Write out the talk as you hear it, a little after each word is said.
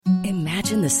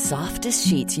Imagine the softest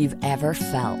sheets you've ever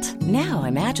felt. Now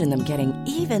imagine them getting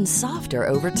even softer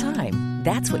over time.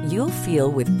 That's what you'll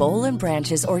feel with Boll and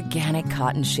Branch's organic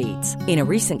cotton sheets. In a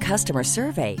recent customer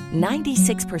survey,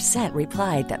 96%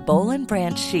 replied that Boll and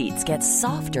Branch sheets get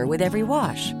softer with every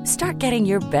wash. Start getting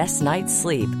your best night's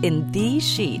sleep in these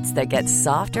sheets that get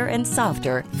softer and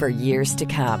softer for years to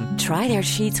come. Try their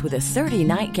sheets with a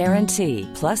 30-night guarantee.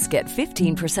 Plus, get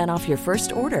 15% off your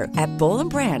first order at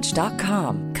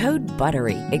bollandbranch.com. Code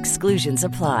BUTTERY. Exclusions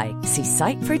apply. See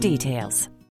site for details.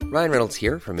 Ryan Reynolds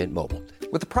here from Mint Mobile.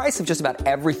 With the price of just about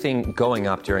everything going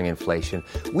up during inflation,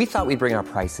 we thought we'd bring our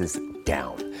prices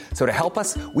down. So to help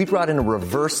us, we brought in a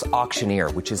reverse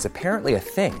auctioneer, which is apparently a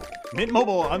thing. Mint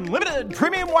Mobile Unlimited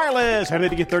Premium Wireless. How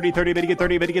to get 30, 30, bit to get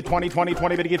 30, bit to get 20, 20,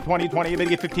 20, bit to get 20, 20, bit to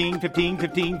get 15, 15,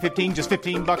 15, 15, just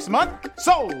 $15 a month?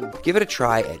 Sold! Give it a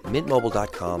try at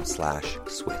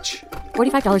mintmobile.com/switch.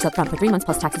 $45 up front for 3 months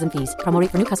plus taxes and fees. Promo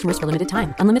rate for new customers for limited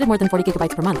time. Unlimited more than 40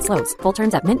 gigabytes per month. Slows full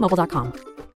terms at mintmobile.com.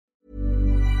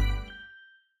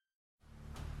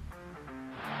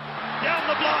 Down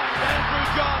the blind, Andrew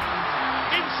John.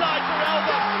 Inside for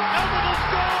Albert. Albert will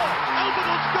score. Albert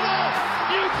will score.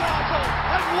 Newcastle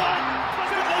have won.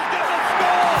 Fiddler's going to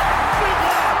score.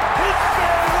 Fiddler, it's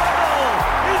farewell.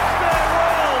 It's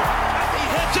farewell. And he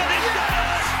hits it. He's got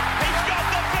it. He's got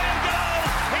the field goal.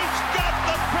 He's got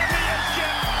the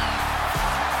premiership.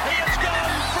 He has gone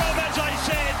from, as I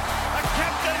said, a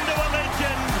captain to a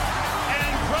legend.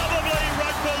 And probably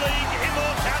rugby league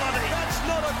immortality. That's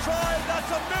not a try. That's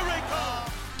a miracle.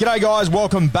 G'day guys,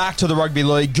 welcome back to the Rugby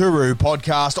League Guru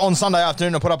podcast. On Sunday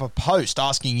afternoon, I put up a post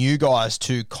asking you guys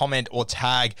to comment or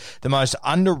tag the most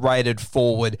underrated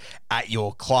forward at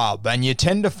your club. And you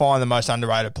tend to find the most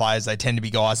underrated players, they tend to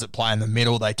be guys that play in the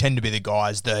middle. They tend to be the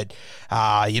guys that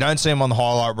you don't see them on the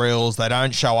highlight reels. They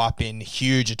don't show up in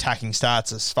huge attacking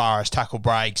stats as far as tackle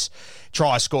breaks,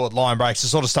 try scored, line breaks, the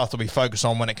sort of stuff that we focus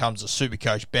on when it comes to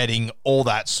Supercoach betting, all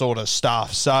that sort of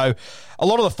stuff. So a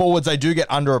lot of the forwards, they do get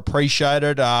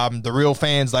underappreciated. The real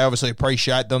fans, they obviously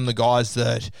appreciate them. The guys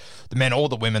that, the men or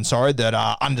the women,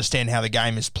 that understand how the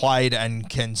game is played and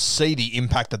can see the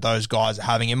impact that those guys are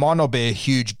having. It might not be a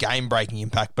huge game-breaking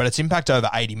impact, but it's impact over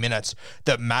 80 minutes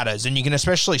that matters. And you can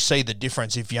especially see the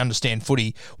difference if you understand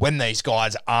footy when these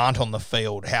guys aren't on the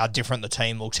field, how different the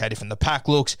team looks, how different the pack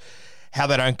looks, how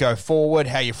they don't go forward,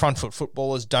 how your front foot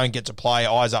footballers don't get to play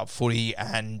eyes up footy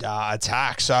and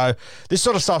attack. So this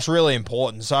sort of stuff's really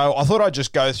important. So I thought I'd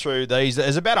just go through these.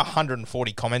 There's about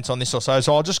 140 comments on this or so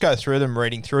I'll just go through them,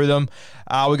 reading through them.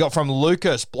 We got from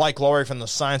Lucas, Blake Lawrie from the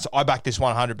Saints. I back this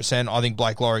 100%. I think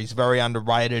Blake Lawrie is very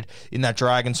underrated in that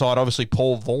Dragon side. Obviously,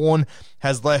 Paul Vaughan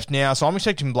has left now, so I'm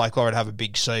expecting Blake Lawrie to have a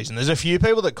big season. There's a few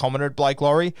people that commented Blake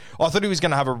Lawrie. I thought he was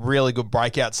going to have a really good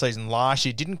breakout season last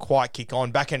year. Didn't quite kick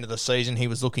on. Back end of the season, he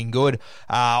was looking good.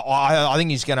 I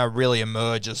think he's going to really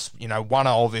emerge as, one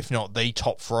of, if not the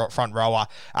top front rower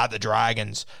at the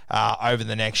Dragons over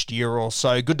the next year or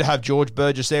so. Good to have George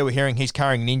Burgess there. We're hearing he's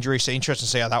carrying an injury, so interesting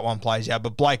to see how that one plays out.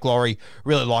 But Blake Lawrie,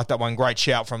 really like that one. Great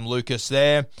shout from Lucas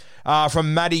there.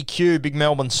 From Matty Q, big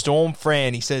Melbourne Storm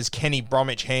fan, he says Kenny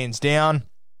Bromwich hands down.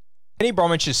 Kenny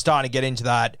Bromwich is starting to get into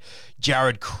that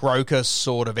Jared Croker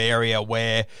sort of area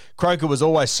where Croker was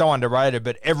always so underrated,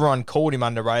 but everyone called him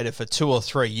underrated for 2 or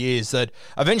 3 years that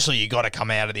eventually you got to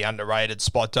come out of the underrated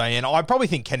spot, don't you? And I probably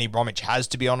think Kenny Bromwich has,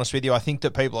 to be honest with you. I think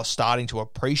that people are starting to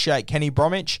appreciate Kenny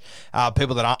Bromwich,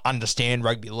 people that understand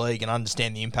rugby league and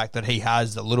understand the impact that he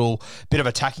has, the little bit of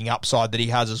attacking upside that he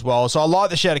has as well. So I like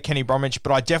the shout of Kenny Bromwich,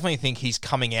 but I definitely think he's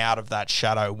coming out of that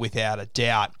shadow without a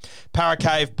doubt.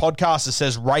 Paracave podcaster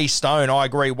says Ray Stone. I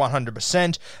agree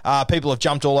 100%. People have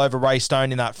jumped all over Ray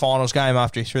Stone in that finals game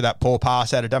after he threw that poor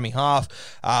pass out of dummy half.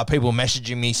 People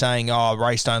messaging me saying,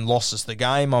 Ray Stone lost us the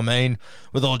game. I mean,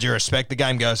 with all due respect, the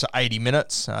game goes for 80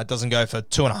 minutes. It doesn't go for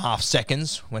 2.5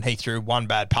 seconds when he threw one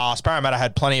bad pass. Parramatta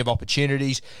had plenty of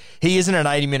opportunities. He isn't an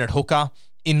 80-minute hooker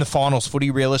in the finals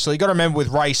footy, realistically. You've got to remember with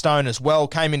Ray Stone as well,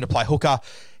 came in to play hooker.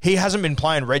 He hasn't been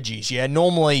playing Reggies, yeah.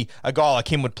 Normally, a guy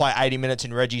like him would play 80 minutes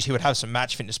in Reggies. He would have some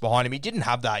match fitness behind him. He didn't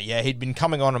have that, yeah. He'd been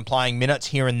coming on and playing minutes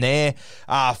here and there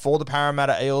for the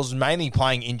Parramatta Eels, mainly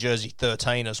playing in jersey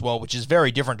 13 as well, which is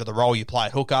very different to the role you play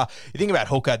at hooker. You think about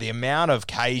hooker, the amount of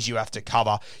Ks you have to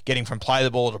cover, getting from play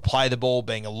the ball to play the ball,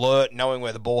 being alert, knowing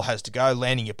where the ball has to go,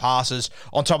 landing your passes.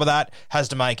 On top of that, has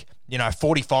to make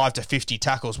 45 to 50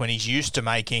 tackles when he's used to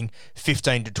making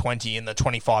 15 to 20 in the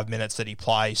 25 minutes that he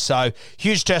plays. So,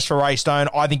 huge test for Ray Stone.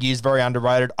 I think he is very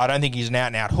underrated. I don't think he's an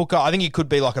out-and-out hooker. I think he could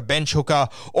be like a bench hooker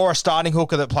or a starting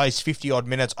hooker that plays 50-odd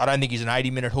minutes. I don't think he's an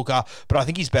 80-minute hooker, but I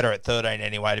think he's better at 13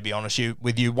 anyway, to be honest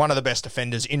with you. One of the best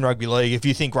defenders in rugby league. If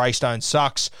you think Ray Stone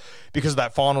sucks because of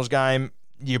that finals game,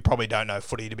 you probably don't know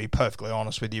footy, to be perfectly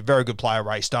honest with you. Very good player,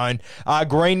 Ray Stone.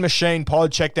 Green Machine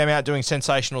Pod, check them out, doing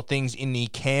sensational things in the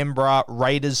Canberra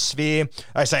Raiders sphere.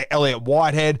 They say Elliot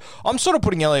Whitehead. I'm sort of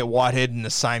putting Elliot Whitehead in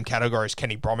the same category as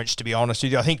Kenny Bromwich, to be honest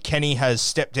with you. I think Kenny has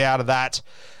stepped out of that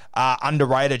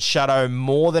underrated shadow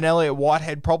more than Elliot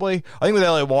Whitehead, probably. I think with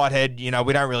Elliot Whitehead, we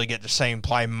don't really get to see him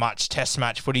play much test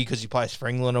match footy because he plays for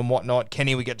England and whatnot.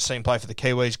 Kenny, we get to see him play for the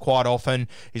Kiwis quite often.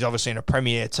 He's obviously in a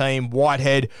premier team.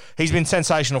 Whitehead, he's been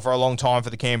sensational for a long time for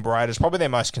the Canberra Raiders. Probably their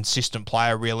most consistent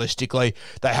player, realistically.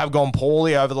 They have gone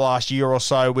poorly over the last year or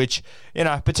so, which,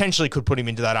 potentially could put him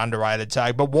into that underrated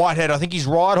tag. But Whitehead, I think he's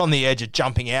right on the edge of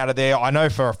jumping out of there. I know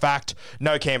for a fact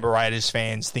no Canberra Raiders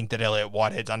fans think that Elliot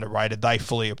Whitehead's underrated. They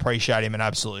fully appreciate him and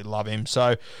absolutely love him.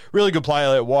 So, really good player,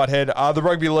 Elliot Whitehead. The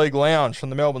Rugby League Lounge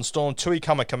from the Melbourne Storm, Tui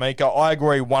Kamikamica. I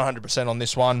agree 100% on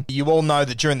this one. You all know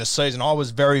that during the season, I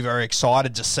was very, very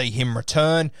excited to see him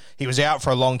return. He was out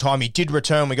for a long time. He did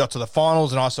return. We got to the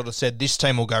finals, and I sort of said, this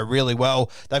team will go really well.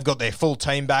 They've got their full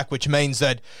team back, which means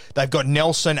that they've got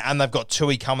Nelson and they've got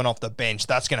Tui coming off the bench.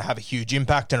 That's going to have a huge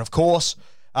impact. And, of course,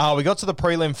 we got to the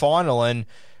prelim final, and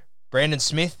Brandon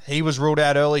Smith, he was ruled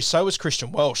out early. So was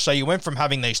Christian Welch. So you went from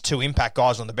having these two impact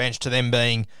guys on the bench to them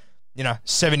being,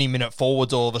 70-minute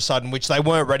forwards all of a sudden, which they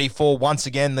weren't ready for. Once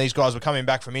again, these guys were coming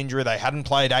back from injury. They hadn't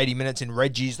played 80 minutes in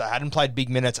Reggie's. They hadn't played big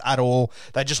minutes at all.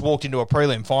 They just walked into a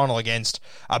prelim final against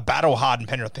a battle-hardened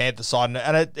Penrith Panthers side,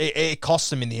 and it cost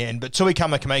them in the end. But Tui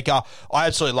Kamikamica, I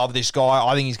absolutely love this guy.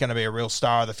 I think he's going to be a real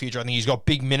star of the future. I think he's got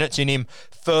big minutes in him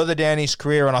further down his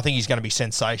career, and I think he's going to be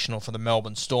sensational for the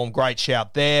Melbourne Storm. Great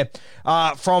shout there.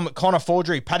 From Connor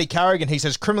Fordry, Paddy Carrigan, he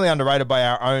says, criminally underrated by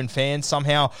our own fans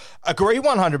somehow. Agree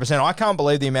 100%. I can't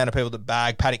believe the amount of people that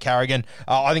bag Paddy Carrigan.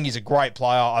 I think he's a great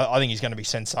player. I think he's going to be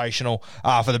sensational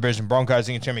for the Brisbane Broncos. I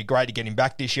think it's going to be great to get him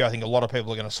back this year. I think a lot of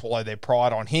people are going to swallow their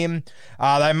pride on him.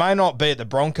 They may not be at the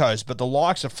Broncos, but the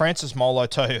likes of Francis Molo,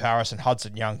 Tohu Harris, and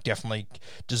Hudson Young definitely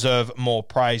deserve more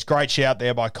praise. Great shout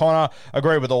there by Connor.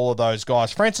 Agree with all of those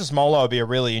guys. Francis Molo would be a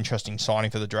really interesting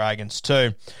signing for the Dragons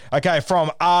too. Okay,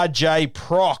 from RJ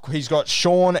Proc, he's got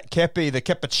Sean Kepi, the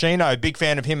Cappuccino. Big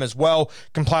fan of him as well.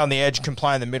 Can play on the edge, can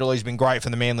play in the middle. He's been great for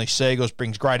the Manly Seagulls,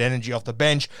 brings great energy off the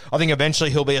bench. I think eventually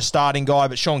he'll be a starting guy,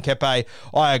 but Sean Kepe,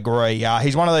 I agree.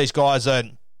 He's one of these guys that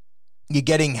you're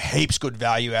getting heaps good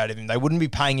value out of him. They wouldn't be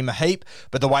paying him a heap,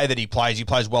 but the way that he plays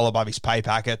well above his pay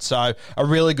packet. So a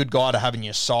really good guy to have in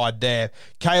your side there.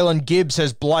 Kalen Gibbs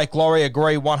says Blake Laurie,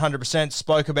 agree 100%,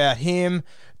 spoke about him.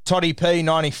 Toddy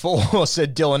P94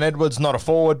 said Dylan Edwards, not a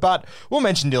forward, but we'll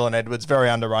mention Dylan Edwards, very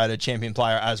underrated champion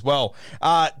player as well.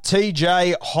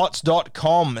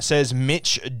 TJHots.com says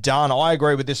Mitch Dunn. I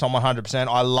agree with this on 100%.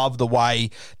 I love the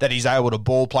way that he's able to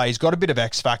ball play. He's got a bit of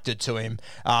X factor to him,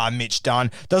 Mitch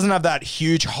Dunn. Doesn't have that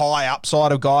huge high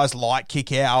upside of guys like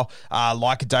Kikau,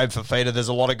 like Dave Fafita. There's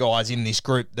a lot of guys in this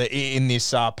group, in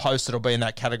this post that'll be in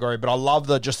that category, but I love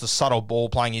just the subtle ball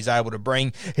playing he's able to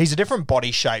bring. He's a different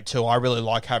body shape too. I really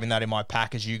like having that in my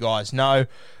pack, as you guys know.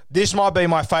 This might be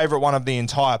my favourite one of the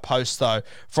entire post, though.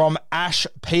 From Ash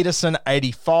Peterson,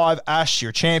 85. Ash,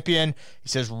 your champion. He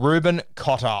says, Ruben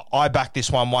Cotter. I back this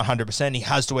one 100%. He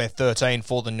has to wear 13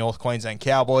 for the North Queensland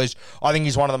Cowboys. I think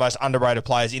he's one of the most underrated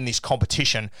players in this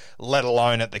competition, let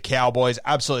alone at the Cowboys.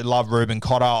 Absolutely love Ruben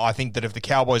Cotter. I think that if the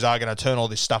Cowboys are going to turn all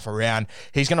this stuff around,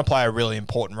 he's going to play a really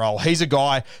important role. He's a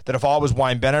guy that if I was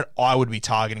Wayne Bennett, I would be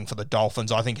targeting for the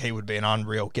Dolphins. I think he would be an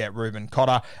unreal get, Ruben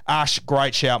Cotter. Ash,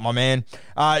 great shout, my man.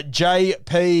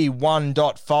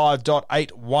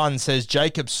 JP1.5.81 says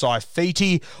Jacob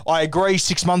Saifiti. I agree.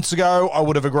 6 months ago, I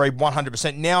would have agreed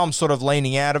 100%. Now I'm sort of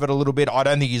leaning out of it a little bit. I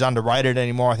don't think he's underrated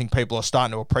anymore. I think people are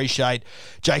starting to appreciate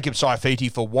Jacob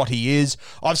Saifiti for what he is.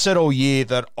 I've said all year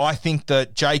that I think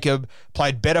that Jacob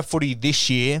played better footy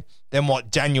this year than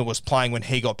what Daniel was playing when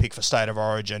he got picked for State of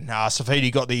Origin. Saifiti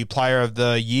got the Player of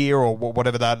the Year, or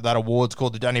whatever that award's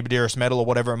called, the Danny Badiris Medal, or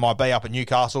whatever it might be, up at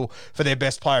Newcastle for their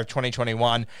best player of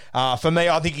 2021. For me,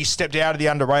 I think he stepped out of the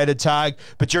underrated tag,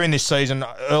 but during this season,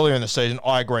 earlier in the season,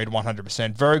 I agreed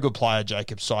 100%. Very good player,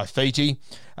 Jacob Saifiti.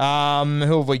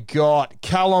 Who have we got?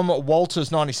 Callum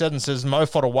Walters, 97, says Mo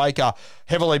Fotuaika.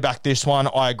 Heavily backed this one.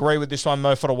 I agree with this one,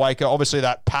 Mo Fotuaika. Obviously,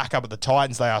 that pack up at the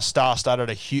Titans, they are star-studded,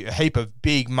 a heap of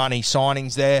big money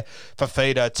signings there.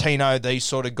 Fafita, Tino, these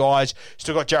sort of guys.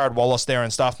 Still got Jared Wallace there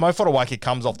and stuff. Mo Fotuaika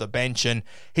comes off the bench, and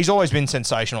he's always been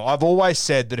sensational. I've always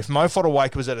said that if Mo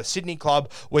Fotuaika was at a Sydney club,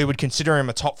 we would consider him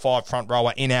a top 5 front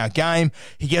rower in our game.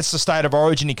 He gets the State of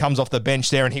Origin, he comes off the bench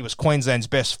there, and he was Queensland's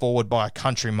best forward by a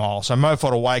country mile. So Mo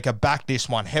Fotuaika backed this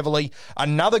one heavily.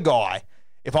 Another guy,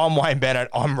 if I'm Wayne Bennett,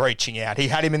 I'm reaching out. He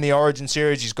had him in the Origin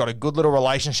series. He's got a good little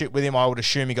relationship with him. I would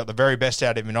assume he got the very best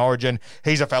out of him in Origin.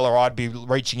 He's a fella I'd be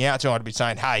reaching out to. I'd be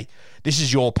saying, hey, this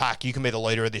is your pack. You can be the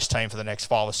leader of this team for the next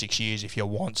 5 or 6 years if you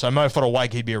want. So Mo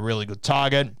Fotuaika, he'd be a really good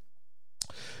target.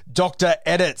 Dr.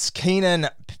 Edits, Keenan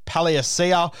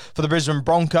Palasia for the Brisbane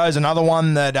Broncos, another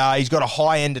one that he's got a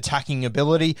high-end attacking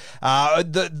ability.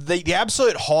 The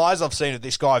absolute highs I've seen of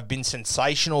this guy have been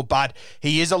sensational, but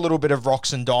he is a little bit of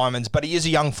rocks and diamonds, but he is a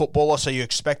young footballer, so you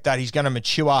expect that he's going to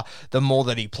mature the more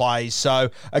that he plays. So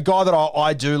a guy that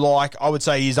I do like, I would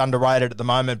say he's underrated at the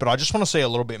moment, but I just want to see a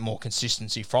little bit more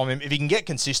consistency from him. If he can get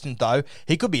consistent, though,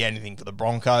 he could be anything for the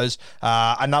Broncos.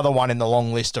 Another one in the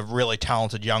long list of really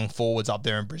talented young forwards up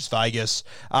there in Brisbane. Vegas.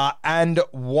 And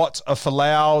what a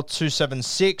Falau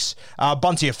 276.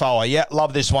 Bunty Afoa. Yeah,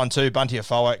 love this one too. Bunty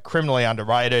Afoa, criminally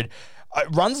underrated.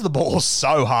 Runs the ball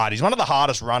so hard. He's one of the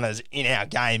hardest runners in our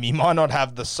game. He might not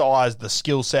have the size, the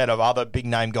skill set of other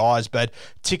big-name guys, but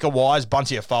ticker-wise,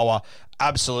 Bunty Afoa,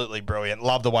 absolutely brilliant.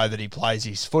 Love the way that he plays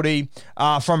his footy.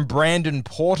 From Brandon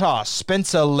Porter,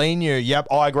 Spencer Leniu. Yep,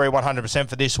 I agree 100%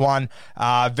 for this one.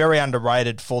 Very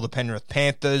underrated for the Penrith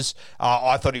Panthers.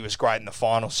 I thought he was great in the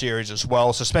final series as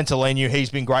well. So Spencer Leniu, he's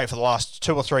been great for the last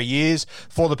 2 or 3 years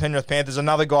for the Penrith Panthers.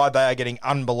 Another guy they are getting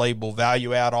unbelievable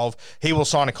value out of. He will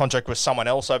sign a contract with someone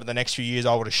else over the next few years,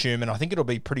 I would assume, and I think it'll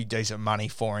be pretty decent money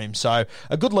for him. So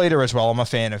a good leader as well. I'm a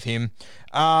fan of him.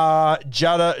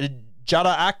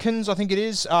 Jada Atkins, I think it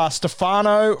is.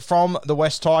 Stefano from the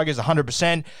West Tigers,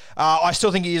 100%. I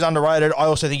still think he is underrated. I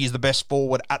also think he's the best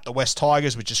forward at the West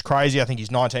Tigers, which is crazy. I think he's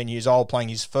 19 years old, playing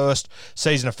his first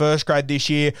season of first grade this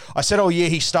year. I said all year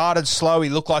he started slow. He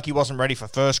looked like he wasn't ready for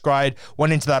first grade.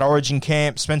 Went into that Origin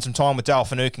camp, spent some time with Dale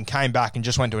Finucane, and came back and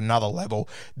just went to another level.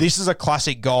 This is a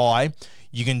classic guy.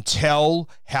 You can tell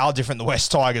how different the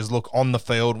West Tigers look on the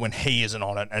field when he isn't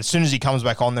on it. And as soon as he comes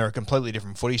back on, they're a completely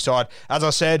different footy side. As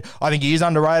I said, I think he is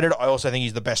underrated. I also think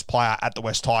he's the best player at the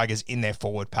West Tigers in their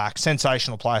forward pack.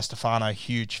 Sensational player, Stefano.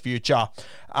 Huge future.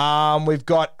 We've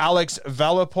got Alex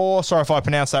Valapore. Sorry if I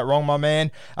pronounced that wrong, my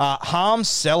man. Harm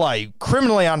Sele,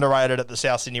 criminally underrated at the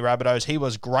South Sydney Rabbitohs. He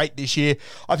was great this year.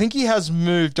 I think he has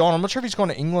moved on. I'm not sure if he's gone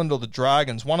to England or the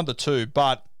Dragons, one of the two,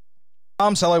 but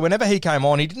Sele, whenever he came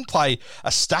on, he didn't play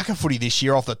a stack of footy this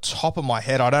year off the top of my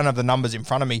head. I don't have the numbers in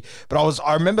front of me, but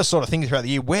I remember sort of thinking throughout the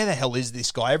year, where the hell is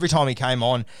this guy? Every time he came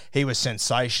on, he was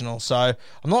sensational. So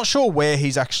I'm not sure where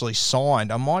he's actually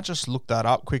signed. I might just look that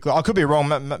up quickly. I could be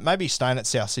wrong. Maybe he's staying at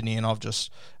South Sydney and I've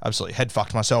just absolutely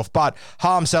head-fucked myself. But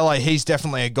Harm Sele, he's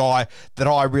definitely a guy that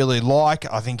I really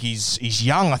like. I think he's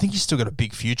young. I think he's still got a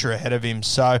big future ahead of him.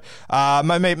 So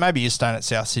maybe he's staying at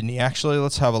South Sydney, actually.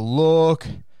 Let's have a look.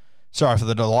 Sorry for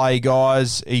the delay,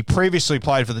 guys. He previously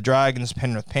played for the Dragons,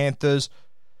 Penrith Panthers.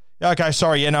 Okay,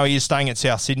 sorry. Yeah, no, he is staying at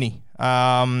South Sydney.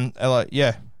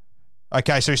 Yeah.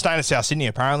 Okay, so he's staying at South Sydney,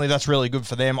 apparently. That's really good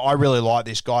for them. I really like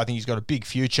this guy. I think he's got a big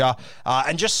future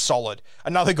and just solid.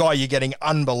 Another guy you're getting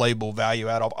unbelievable value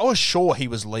out of. I was sure he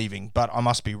was leaving, but I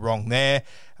must be wrong there.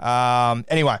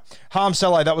 Anyway, Harm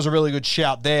Sele, that was a really good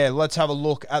shout there. Let's have a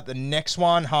look at the next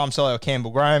one. Harm Sele or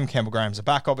Campbell Graham. Campbell Graham's a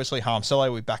back, obviously. Harm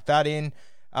Sele, we back that in.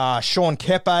 Sean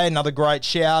Kepe, another great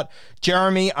shout.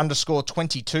 Jeremy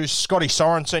 _22. Scotty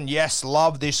Sorensen. Yes,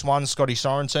 love this one, Scotty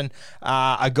Sorensen.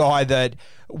 A guy that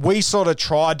we sort of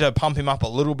tried to pump him up a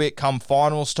little bit come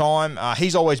finals time.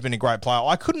 He's always been a great player.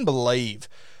 I couldn't believe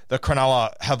that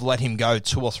Cronulla have let him go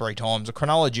 2 or 3 times. A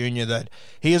Cronulla junior that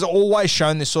he has always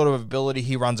shown this sort of ability.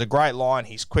 He runs a great line.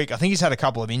 He's quick. I think he's had a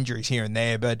couple of injuries here and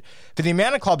there, but for the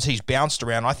amount of clubs he's bounced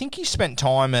around, I think he spent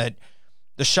time at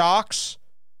the Sharks,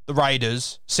 the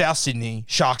Raiders, South Sydney,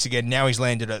 Sharks again. Now he's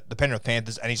landed at the Penrith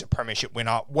Panthers and he's a premiership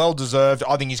winner. Well deserved.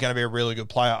 I think he's going to be a really good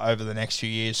player over the next few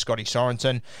years, Scotty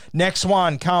Sorensen. Next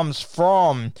one comes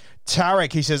from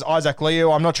Tarek, he says, Isaac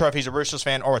Liu. I'm not sure if he's a Roosters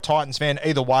fan or a Titans fan.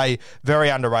 Either way, very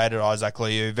underrated Isaac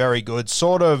Liu. Very good.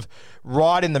 Sort of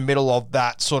right in the middle of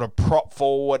that sort of prop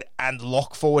forward and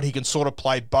lock forward. He can sort of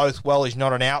play both well. He's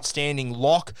not an outstanding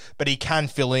lock, but he can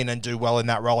fill in and do well in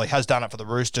that role. He has done it for the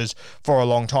Roosters for a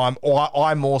long time.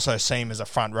 I'm also seeing him as a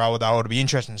front rower, though. It'll be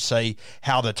interesting to see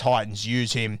how the Titans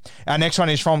use him. Our next one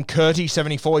is from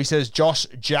Curty74. He says, Josh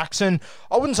Jackson.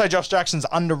 I wouldn't say Josh Jackson's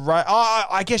underrated.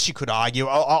 I guess you could argue.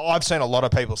 I've seen a lot of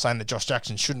people saying that Josh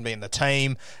Jackson shouldn't be in the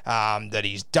team, that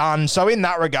he's done. So in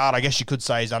that regard, I guess you could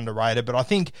say he's underrated, but I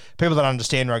think people that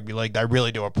understand rugby league, they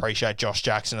really do appreciate Josh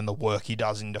Jackson and the work he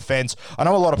does in defence. I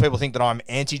know a lot of people think that I'm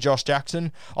anti-Josh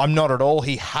Jackson. I'm not at all.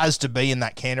 He has to be in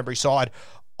that Canterbury side.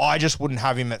 I just wouldn't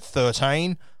have him at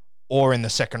 13 or in the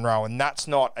second row, and that's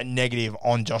not a negative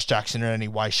on Josh Jackson in any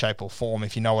way, shape or form,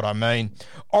 if you know what I mean.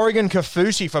 Oregon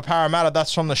Kaufusi for Parramatta,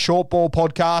 that's from the Short Ball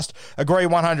podcast. Agree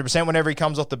 100% whenever he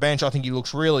comes off the bench. I think he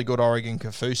looks really good, Oregon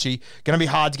Kaufusi. Going to be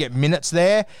hard to get minutes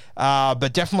there,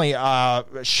 but definitely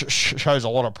shows a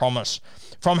lot of promise.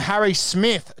 From Harry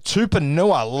Smith,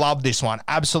 Tupanua, love this one.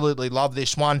 Absolutely love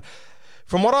this one.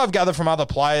 From what I've gathered from other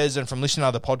players and from listening to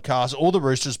other podcasts, all the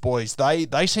Roosters boys,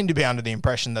 they seem to be under the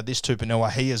impression that this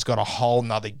Tupanua, he has got a whole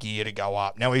nother gear to go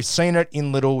up. Now, we've seen it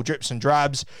in little drips and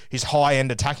drabs. His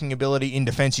high-end attacking ability in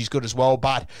defence, he's good as well,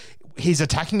 but his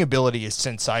attacking ability is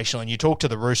sensational. And you talk to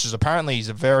the Roosters, apparently he's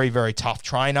a very, very tough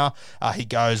trainer. He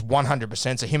goes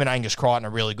 100%. So him and Angus Crichton are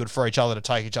really good for each other to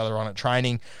take each other on at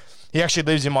training. He actually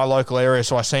lives in my local area,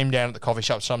 so I see him down at the coffee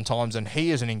shop sometimes, and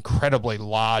he is an incredibly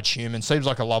large human. Seems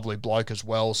like a lovely bloke as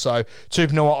well. So,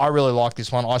 Tupanua, I really like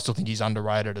this one. I still think he's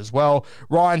underrated as well.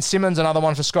 Ryan Simmons, another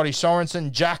one for Scotty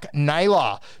Sorensen. Jack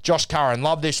Naylor, Josh Curran,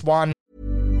 love this one.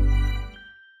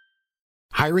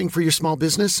 Hiring for your small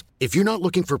business? If you're not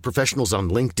looking for professionals on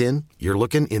LinkedIn, you're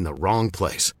looking in the wrong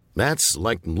place. That's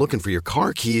like looking for your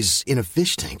car keys in a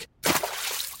fish tank.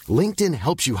 LinkedIn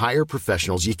helps you hire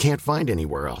professionals you can't find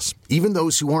anywhere else, even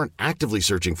those who aren't actively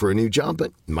searching for a new job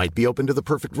but might be open to the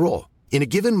perfect role. In a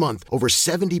given month, over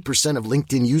 70% of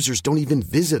LinkedIn users don't even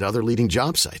visit other leading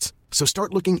job sites. So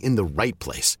start looking in the right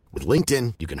place. With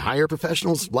LinkedIn, you can hire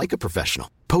professionals like a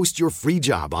professional. Post your free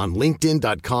job on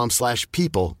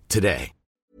linkedin.com/people today.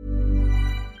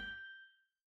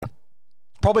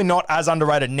 Probably not as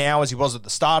underrated now as he was at the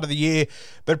start of the year,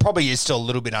 but probably is still a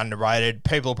little bit underrated.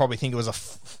 People probably think it was a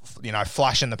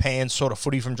flash in the pan sort of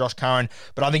footy from Josh Curran,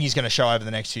 but I think he's going to show over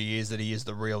the next few years that he is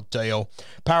the real deal.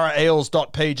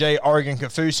 Paraeels.pg, Oregon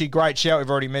Kaufusi, great shout. We've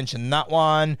already mentioned that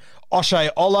one. O'Shea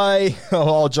Ole,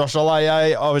 Josh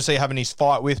Ole, obviously having his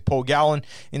fight with Paul Gallen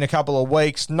in a couple of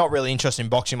weeks. Not really interested in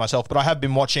boxing myself, but I have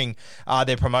been watching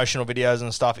their promotional videos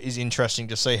and stuff. Is interesting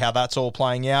to see how that's all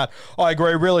playing out. I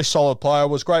agree, really solid player.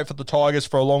 Was great for the Tigers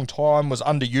for a long time. Was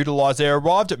underutilised there.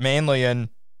 Arrived at Manly and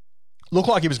looked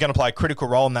like he was going to play a critical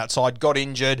role in that side, got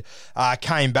injured,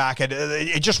 came back.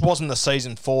 It just wasn't the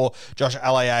season for Josh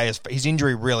Alea. His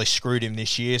injury really screwed him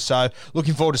this year. So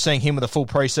looking forward to seeing him with a full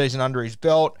preseason under his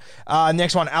belt.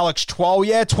 Next one, Alex Twal.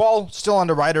 Yeah, Twal, still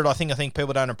underrated. I think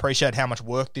people don't appreciate how much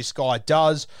work this guy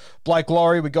does. Blake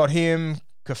Laurie, we got him.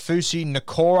 Kaufusi,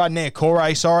 Niokore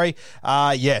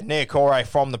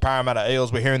from the Parramatta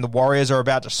Eels. We're hearing the Warriors are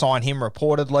about to sign him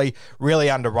reportedly. Really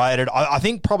underrated. I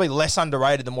think probably less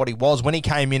underrated than what he was when he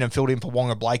came in and filled in for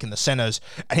Wonga Blake in the centres,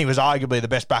 and he was arguably the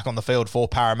best back on the field for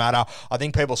Parramatta. I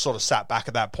think people sort of sat back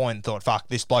at that point and thought, fuck,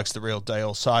 this bloke's the real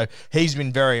deal. So he's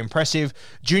been very impressive.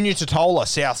 Junior Totola,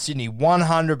 South Sydney,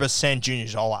 100% Junior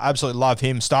Totola. Absolutely love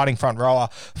him. Starting front rower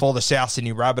for the South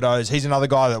Sydney Rabbitohs. He's another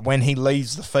guy that when he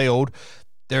leaves the field,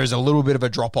 there is a little bit of a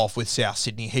drop-off with South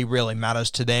Sydney. He really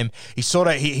matters to them. He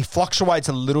fluctuates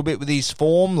a little bit with his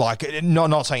form. Like,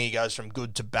 not saying he goes from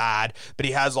good to bad, but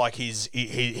he has like his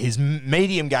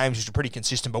medium games, which are pretty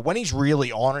consistent. But when he's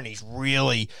really on and he's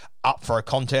really up for a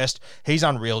contest, he's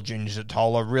unreal, Junior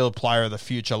Totola. Real player of the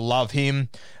future. Love him.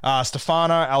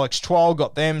 Stefano, Alex Twal,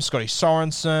 got them. Scotty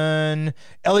Sorensen.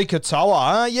 Eli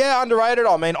Katoa. Yeah, underrated.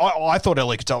 I mean, I thought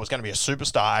Eli Katoa was going to be a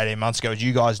superstar 18 months ago, as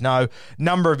you guys know.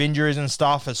 Number of injuries and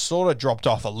stuff has sort of dropped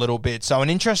off a little bit. So an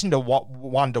interesting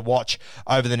one to watch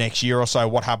over the next year or so,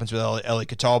 what happens with Eli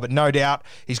Katoa. But no doubt,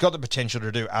 he's got the potential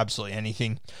to do absolutely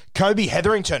anything. Kobe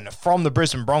Hetherington from the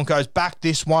Brisbane Broncos. Back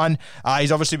this one.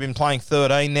 He's obviously been playing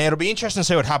 13 there. It'll be interesting to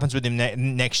see what happens with him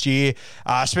next year,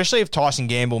 especially if Tyson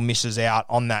Gamble misses out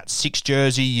on that 6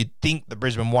 jersey. You'd think the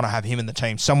Brisbane want to have him in the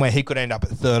team somewhere. He could end up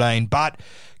at 13, but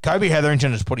Kobe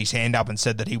Hetherington has put his hand up and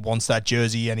said that he wants that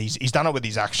jersey, and he's done it with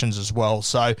his actions as well.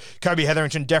 So Kobe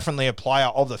Hetherington, definitely a player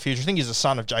of the future. I think he's the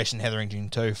son of Jason Hetherington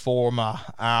too, former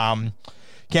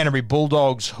Canterbury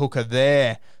Bulldogs hooker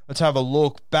there. Let's have a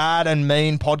look. Bad and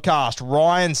Mean podcast.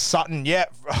 Ryan Sutton. Yeah,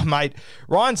 mate.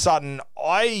 Ryan Sutton,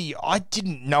 I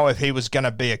didn't know if he was going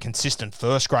to be a consistent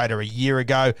first grader a year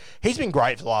ago. He's been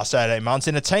great for the last 18 months.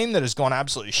 In a team that has gone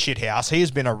absolutely shithouse, he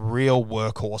has been a real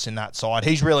workhorse in that side.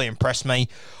 He's really impressed me.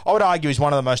 I would argue he's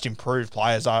one of the most improved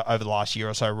players over the last year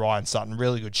or so, Ryan Sutton.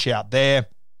 Really good shout there.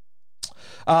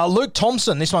 Luke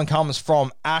Thompson, this one comes from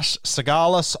Ash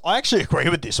Sagalis. I actually agree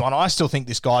with this one. I still think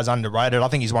this guy's underrated. I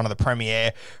think he's one of the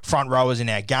premier front rowers in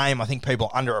our game. I think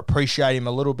people underappreciate him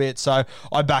a little bit, so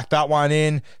I back that one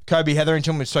in. Kobe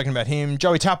Hetherington, we've spoken about him.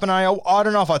 Joey Tapine, I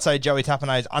don't know if I'd say Joey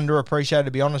Tapine is underappreciated,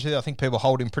 to be honest with you. I think people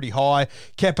hold him pretty high.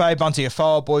 Kepe, Bunty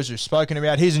Afoa, boys we've spoken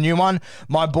about. Here's a new one.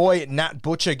 My boy, Nat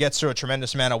Butcher, gets through a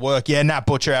tremendous amount of work. Yeah, Nat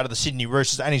Butcher out of the Sydney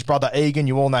Roosters, and his brother Egan.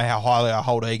 You all know how highly I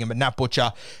hold Egan, but Nat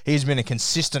Butcher, he's been a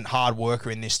consistent hard worker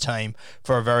in this team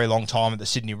for a very long time at the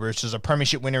Sydney Roosters. A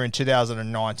premiership winner in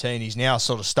 2019. He's now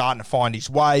sort of starting to find his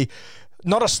way.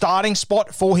 Not a starting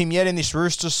spot for him yet in this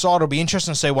Roosters side. It'll be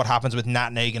interesting to see what happens with Nat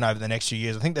and Egan over the next few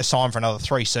years. I think they're signed for another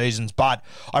 3 seasons, but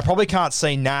I probably can't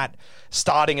see Nat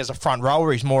starting as a front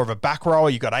rower. He's more of a back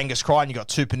rower. You've got Angus Crichton, you've got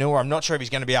Tupanua. I'm not sure if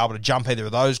he's going to be able to jump either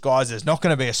of those guys. There's not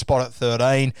going to be a spot at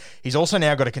 13. He's also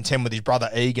now got to contend with his brother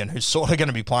Egan, who's sort of going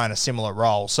to be playing a similar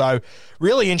role. So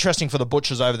really interesting for the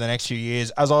Butchers over the next few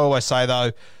years. As I always say,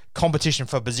 though, competition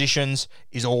for positions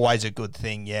is always a good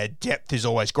thing. Yeah, depth is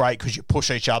always great because you push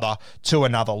each other to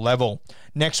another level.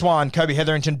 Next one, Kobe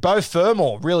Hetherington, Beau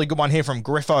Fermor. Really good one here from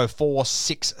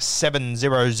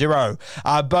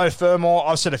Griffo46700. Beau Fermor,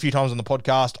 I've said a few times on the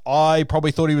podcast, I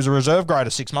probably thought he was a reserve grader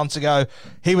 6 months ago.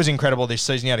 He was incredible this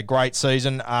season. He had a great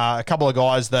season. A couple of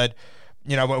guys that,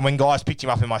 you know, when guys picked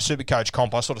him up in my Supercoach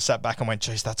comp, I sort of sat back and went,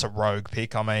 geez, that's a rogue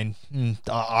pick. I mean,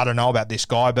 I don't know about this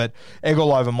guy, but egg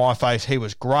all over my face, he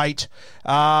was great.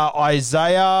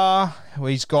 Isaiah,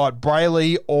 he's got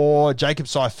Brayley or Jacob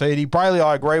Saifidi. Brayley,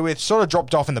 I agree with, sort of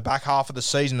dropped off in the back half of the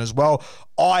season as well.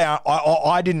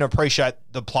 I didn't appreciate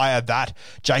the player that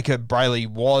Jaden Brayley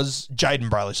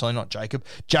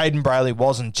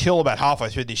was until about halfway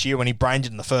through this year when he brained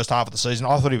it in the first half of the season.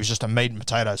 I thought he was just a meat and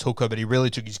potatoes hooker, but he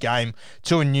really took his game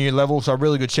to a new level, so a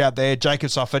really good shout there. Jacob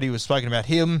Saifidi was spoken about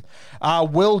him.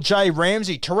 Will J.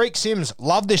 Ramsey, Tariq Sims,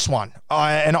 love this one.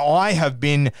 And I have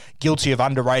been guilty of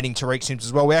underrating Tariq Sims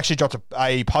as well. We actually dropped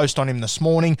a post on him this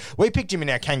morning. We picked him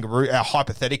in our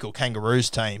hypothetical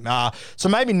Kangaroos team. So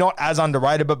maybe not as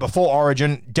underrated, but before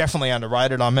Origin, definitely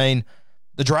underrated. I mean,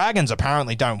 the Dragons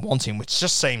apparently don't want him, which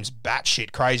just seems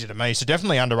batshit crazy to me. So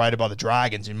definitely underrated by the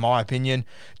Dragons, in my opinion.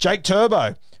 Jake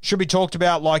Turbo should be talked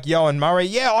about like Yohan Murray.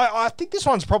 Yeah, I think this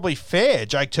one's probably fair.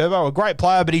 Jake Turbo, a great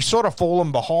player, but he's sort of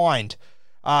fallen behind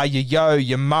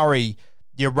your Murray,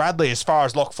 your Radley as far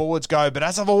as lock forwards go. But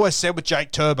as I've always said with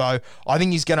Jake Turbo, I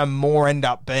think he's going to more end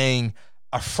up being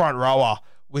a front rower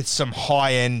with some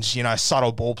high-end,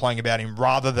 subtle ball playing about him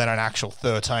rather than an actual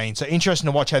 13. So interesting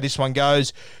to watch how this one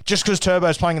goes. Just because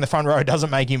Turbo's playing in the front row doesn't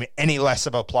make him any less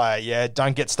of a player. Yeah,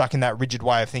 don't get stuck in that rigid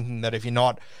way of thinking that if you're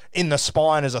not in the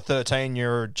spine as a 13,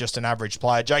 you're just an average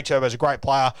player. Jake Turbo's a great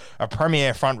player, a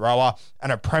premier front rower,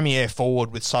 and a premier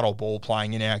forward with subtle ball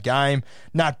playing in our game.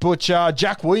 Nat Butcher,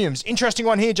 Jack Williams. Interesting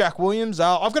one here, Jack Williams.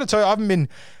 I've got to tell you, I haven't been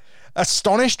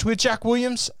astonished with Jack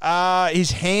Williams.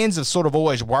 His hands have sort of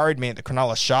always worried me at the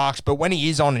Cronulla Sharks, but when he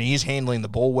is on and he is handling the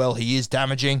ball well, he is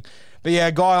damaging. But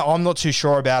yeah, guy I'm not too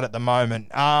sure about at the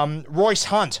moment. Royce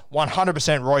Hunt,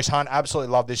 100% Royce Hunt.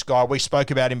 Absolutely love this guy. We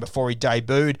spoke about him before he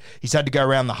debuted. He's had to go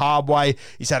around the hard way.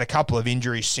 He's had a couple of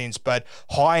injuries since, but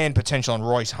high-end potential on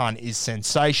Royce Hunt is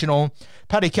sensational.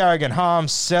 Paddy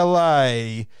Carrigan-Harms,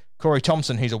 Sele, Corey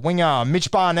Thompson, he's a winger.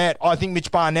 Mitch Barnett, I think Mitch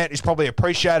Barnett is probably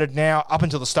appreciated now. Up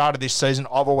until the start of this season,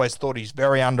 I've always thought he's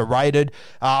very underrated.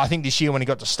 I think this year when he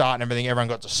got to start and everything, everyone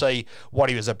got to see what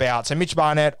he was about. So Mitch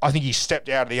Barnett, I think he stepped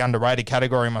out of the underrated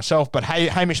category myself. But hey,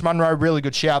 Hamish Munro, really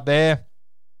good shout there.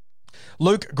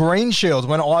 Luke Greenshields,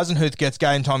 when Eisenhuth gets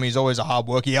game time, he's always a hard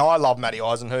worker. Yeah, I love Matty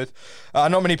Eisenhuth.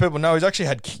 Not many people know he's actually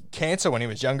had cancer when he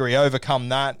was younger. He overcome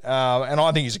that. And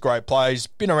I think he's a great player. He's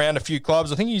been around a few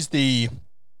clubs. I think he's the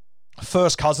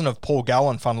first cousin of Paul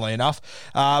Gallen, funnily enough.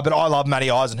 But I love Matty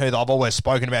Eisenhuth. I've always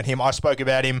spoken about him. I spoke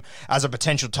about him as a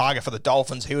potential target for the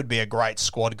Dolphins. He would be a great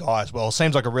squad guy as well.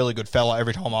 Seems like a really good fella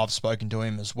every time I've spoken to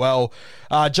him as well.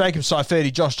 Jacob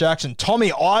Saifidi, Josh Jackson, Tommy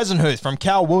Eisenhuth from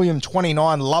Cal William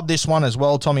 29. Love this one as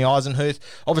well. Tommy Eisenhuth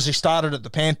obviously started at the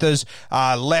Panthers,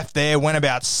 left there, went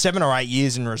about 7 or 8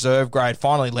 years in reserve grade,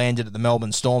 finally landed at the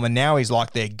Melbourne Storm, and now he's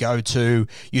like their go-to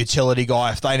utility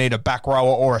guy. If they need a back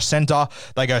rower or a centre,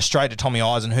 they go straight straight to Tommy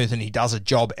Eisenhuth, and he does a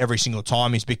job every single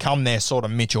time. He's become their sort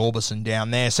of Mitch Orbison down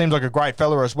there. Seems like a great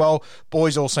fella as well.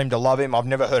 Boys all seem to love him. I've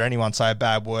never heard anyone say a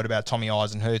bad word about Tommy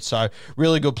Eisenhuth, so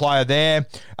really good player there.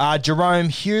 Jerome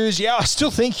Hughes, yeah, I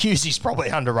still think Hughes is probably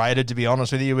underrated, to be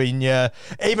honest with you.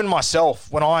 Even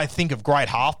myself, when I think of great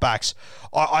halfbacks,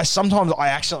 I sometimes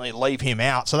accidentally leave him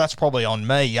out, so that's probably on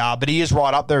me. But he is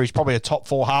right up there. He's probably a top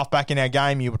 4 halfback in our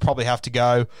game. You would probably have to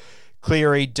go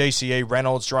Cleary, DCE,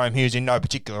 Reynolds, Jerome Hughes, in no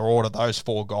particular order, those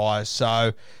 4 guys.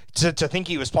 So to think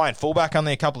he was playing fullback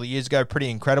only a couple of years ago, pretty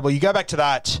incredible. You go back to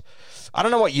that, I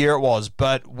don't know what year it was,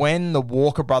 but when the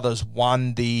Walker brothers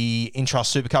won the Intrust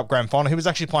Super Cup Grand Final, he was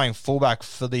actually playing fullback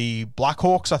for the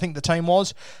Blackhawks, I think the team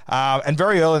was. And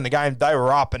very early in the game, they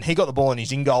were up, and he got the ball in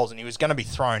his in-goals, and he was going to be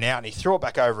thrown out, and he threw it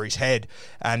back over his head.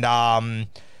 And,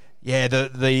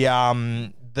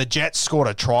 the Jets scored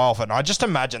a try off it, and I just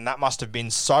imagine that must have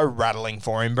been so rattling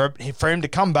for him. But for him to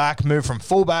come back, move from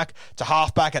fullback to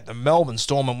halfback at the Melbourne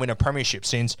Storm and win a premiership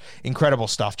since, incredible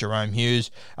stuff, Jerome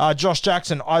Hughes. Josh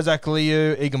Jackson, Isaac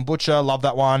Liu, Egan Butcher, love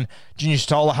that one. Junior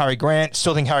Stola, Harry Grant,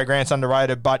 still think Harry Grant's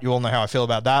underrated, but you all know how I feel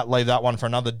about that. Leave that one for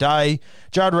another day.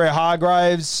 Jared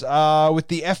Rea-Hargreaves, with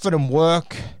the effort and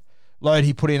work load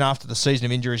he put in after the season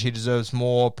of injuries, he deserves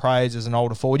more praise as an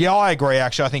older forward. Yeah, I agree,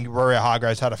 actually. I think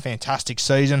Rea-Hargreaves had a fantastic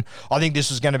season. I think this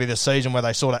was going to be the season where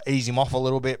they sort of ease him off a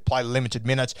little bit, play limited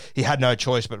minutes. He had no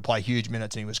choice but to play huge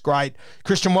minutes, and he was great.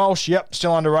 Christian Welsh, yep,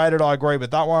 still underrated. I agree with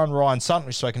that one. Ryan Sutton,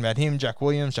 we've spoken about him. Jack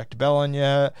Williams, Jack DeBellin,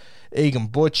 yeah. Egan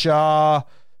Butcher.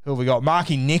 Who have we got?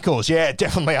 Marky Nichols. Yeah,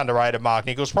 definitely underrated Mark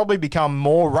Nichols. Probably become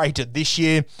more rated this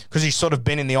year because he's sort of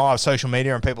been in the eye of social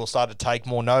media and people started to take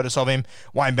more notice of him.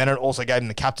 Wayne Bennett also gave him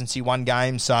the captaincy one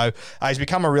game. So he's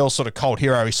become a real sort of cult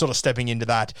hero. He's sort of stepping into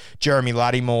that Jeremy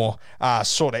Latimore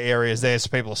sort of areas there, so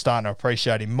people are starting to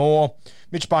appreciate him more.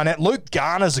 Mitch Barnett. Luke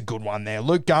Garner's a good one there.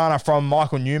 Luke Garner from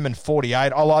Michael Newman,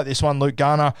 48. I like this one, Luke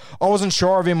Garner. I wasn't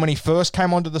sure of him when he first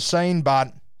came onto the scene,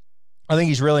 but I think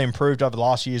he's really improved over the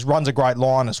last years. Runs a great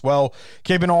line as well.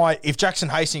 Keep an eye. If Jackson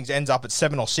Hastings ends up at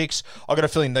 7 or 6, I've got a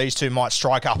feeling these two might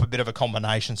strike up a bit of a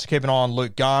combination. So keep an eye on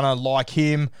Luke Garner, like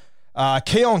him.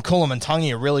 Keon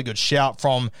Kulamantangi, a really good shout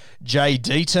from Jay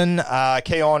Deaton.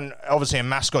 Keon, obviously a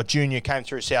mascot junior, came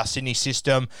through South Sydney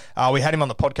system. We had him on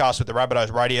the podcast with the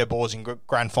Rabbitohs radio boys in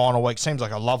grand final week. Seems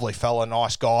like a lovely fella,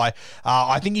 nice guy.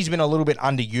 I think he's been a little bit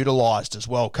underutilised as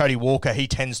well. Cody Walker, he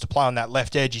tends to play on that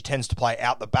left edge. He tends to play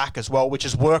out the back as well, which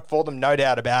has worked for them, no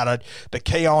doubt about it. But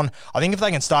Keon, I think if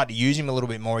they can start to use him a little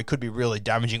bit more, he could be really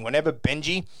damaging. Whenever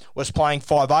Benji was playing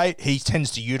 5'8", he tends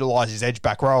to utilise his edge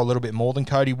back row a little bit more than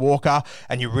Cody Walker.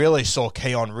 And you really saw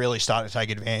Keon really starting to take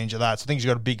advantage of that. So I think he's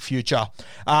got a big future.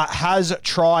 Has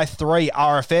try 3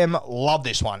 RFM. Love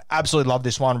this one. Absolutely love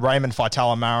this one. Raymond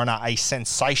Faitala-Mariner, a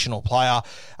sensational player.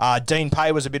 Dean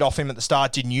Pay was a bit off him at the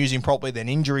start, didn't use him properly, then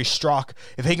injury struck.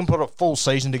 If he can put a full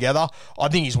season together, I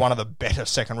think he's one of the better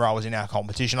second rowers in our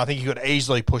competition. I think he could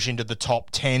easily push into the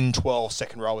top 10, 12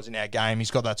 second rowers in our game.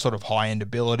 He's got that sort of high-end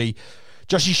ability.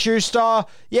 Joshy Schuster,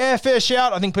 yeah, fair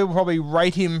shout. I think people probably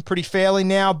rate him pretty fairly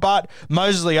now, but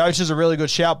Moses Leota's a really good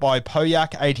shout by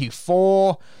Poyak,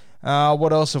 84.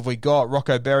 What else have we got?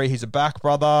 Rocco Berry, he's a back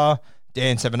brother.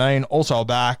 Dan 17, also a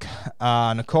back.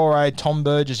 Nakore, Tom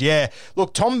Burgess. Yeah,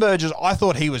 look, Tom Burgess, I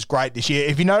thought he was great this year.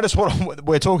 If you notice,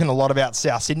 we're talking a lot about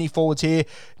South Sydney forwards here.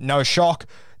 No shock.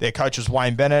 Their coach was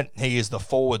Wayne Bennett. He is the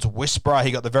forwards whisperer.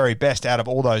 He got the very best out of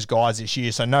all those guys this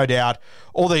year. So no doubt,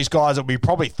 all these guys that we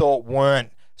probably thought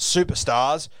weren't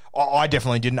superstars, I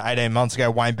definitely didn't 18 months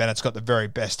ago. Wayne Bennett's got the very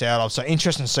best out of. So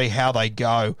interesting to see how they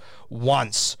go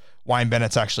once Wayne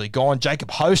Bennett's actually gone.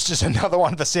 Jacob Host is another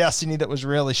one for South Sydney that was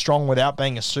really strong without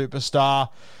being a superstar.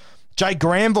 Jake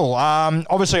Granville,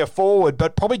 obviously a forward,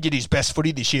 but probably did his best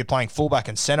footy this year playing fullback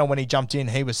and centre when he jumped in.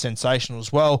 He was sensational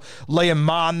as well. Liam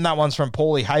Martin, that one's from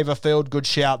Paulie Haverfield. Good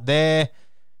shout there.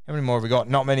 How many more have we got?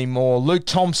 Not many more. Luke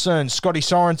Thompson, Scotty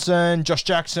Sorensen, Josh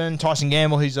Jackson, Tyson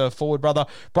Gamble, he's a forward brother,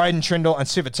 Braden Trindle, and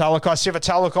Siva Talakai. Siva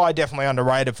Talakai, definitely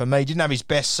underrated for me. Didn't have his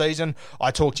best season.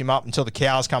 I talked him up until the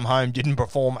cows come home. Didn't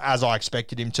perform as I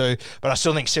expected him to. But I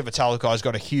still think Siva Talakai's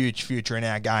got a huge future in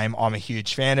our game. I'm a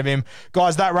huge fan of him.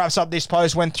 Guys, that wraps up this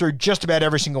post. Went through just about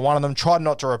every single one of them. Tried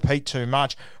not to repeat too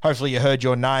much. Hopefully you heard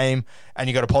your name and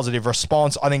you got a positive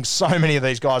response. I think so many of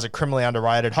these guys are criminally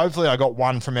underrated. Hopefully I got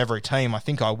one from every team. I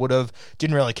think I would have.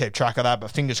 Didn't really keep track of that,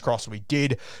 but fingers crossed we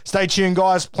did. Stay tuned,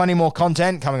 guys. Plenty more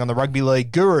content coming on the Rugby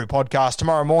League Guru podcast.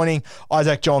 Tomorrow morning,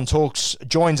 Isaac John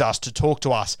joins us to talk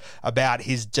to us about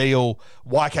his deal,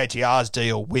 YKTR's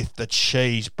deal with the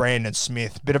Cheese, Brandon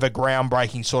Smith. Bit of a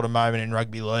groundbreaking sort of moment in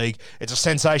rugby league. It's a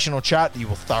sensational chat that you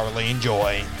will thoroughly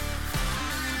enjoy.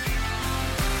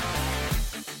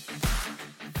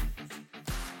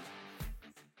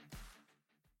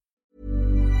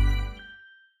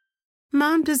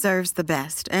 Mom deserves the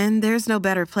best, and there's no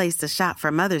better place to shop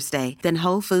for Mother's Day than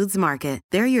Whole Foods Market.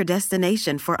 They're your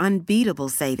destination for unbeatable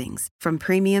savings, from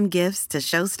premium gifts to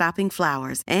show-stopping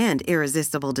flowers and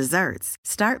irresistible desserts.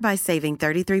 Start by saving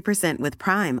 33% with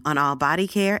Prime on all body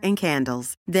care and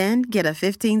candles. Then get a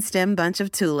 15-stem bunch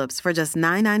of tulips for just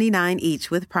 $9.99 each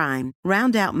with Prime.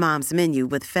 Round out Mom's menu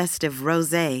with festive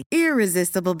rosé,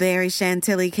 irresistible berry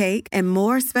chantilly cake, and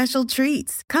more special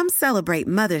treats. Come celebrate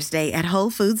Mother's Day at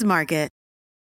Whole Foods Market.